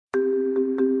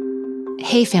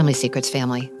Hey, Family Secrets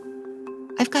family.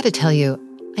 I've got to tell you,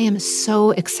 I am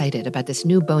so excited about this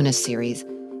new bonus series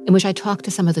in which I talk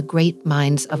to some of the great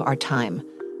minds of our time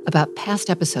about past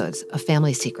episodes of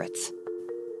Family Secrets.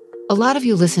 A lot of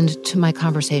you listened to my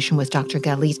conversation with Dr.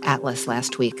 Galit Atlas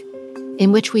last week,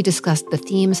 in which we discussed the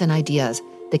themes and ideas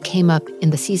that came up in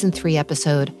the Season 3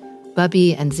 episode,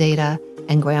 Bubby and Zeta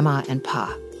and Grandma and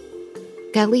Pa.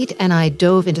 Galit and I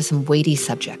dove into some weighty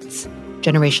subjects: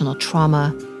 generational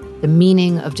trauma, the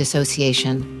meaning of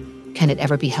dissociation, can it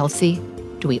ever be healthy?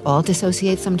 Do we all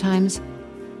dissociate sometimes?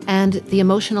 And the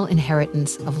emotional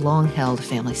inheritance of long-held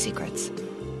family secrets.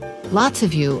 Lots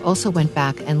of you also went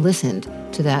back and listened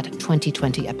to that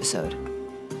 2020 episode.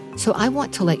 So I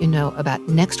want to let you know about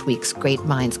next week's Great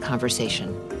Minds conversation,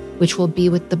 which will be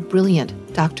with the brilliant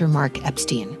Dr. Mark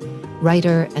Epstein,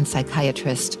 writer and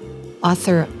psychiatrist,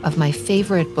 author of my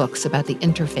favorite books about the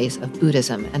interface of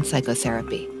Buddhism and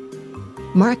psychotherapy.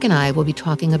 Mark and I will be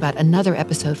talking about another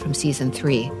episode from Season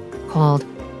 3 called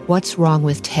What's Wrong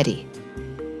with Teddy,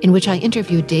 in which I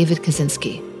interviewed David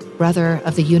Kaczynski, brother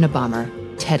of the Unabomber,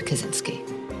 Ted Kaczynski.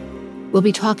 We'll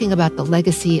be talking about the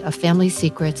legacy of family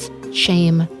secrets,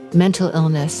 shame, mental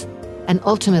illness, and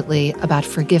ultimately about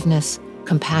forgiveness,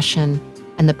 compassion,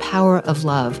 and the power of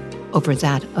love over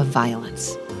that of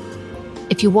violence.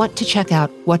 If you want to check out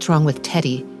What's Wrong with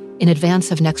Teddy in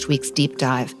advance of next week's deep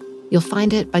dive, you'll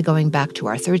find it by going back to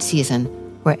our 3rd season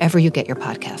wherever you get your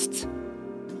podcasts.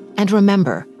 And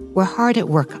remember, we're hard at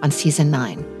work on Season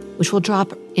 9, which will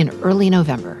drop in early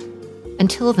November.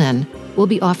 Until then, we'll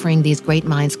be offering these Great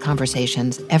Minds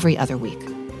conversations every other week.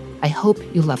 I hope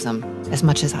you love them as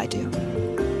much as I do.